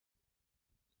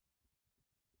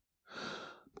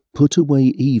Put away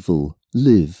evil,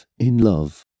 live in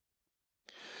love.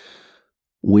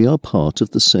 We are part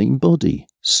of the same body.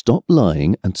 Stop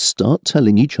lying and start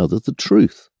telling each other the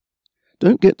truth.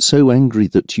 Don't get so angry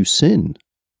that you sin.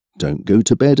 Don't go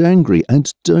to bed angry,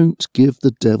 and don't give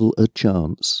the devil a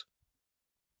chance.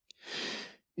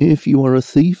 If you are a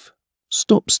thief,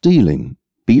 stop stealing.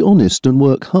 Be honest and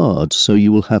work hard so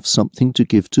you will have something to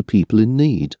give to people in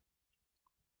need.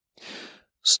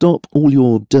 Stop all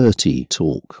your dirty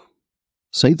talk.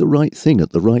 Say the right thing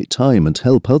at the right time and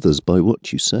help others by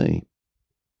what you say.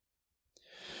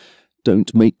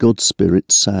 Don't make God's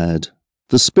Spirit sad.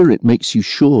 The Spirit makes you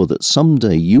sure that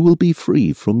someday you will be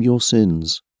free from your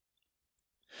sins.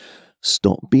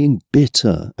 Stop being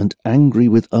bitter and angry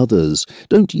with others.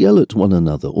 Don't yell at one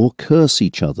another or curse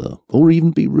each other or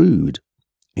even be rude.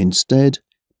 Instead,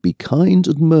 be kind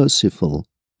and merciful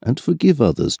and forgive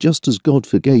others just as God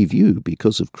forgave you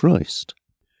because of Christ.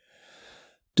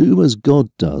 Do as God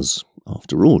does.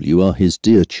 After all, you are his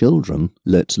dear children.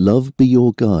 Let love be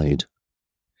your guide.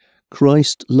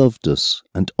 Christ loved us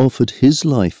and offered his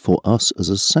life for us as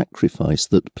a sacrifice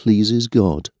that pleases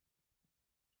God.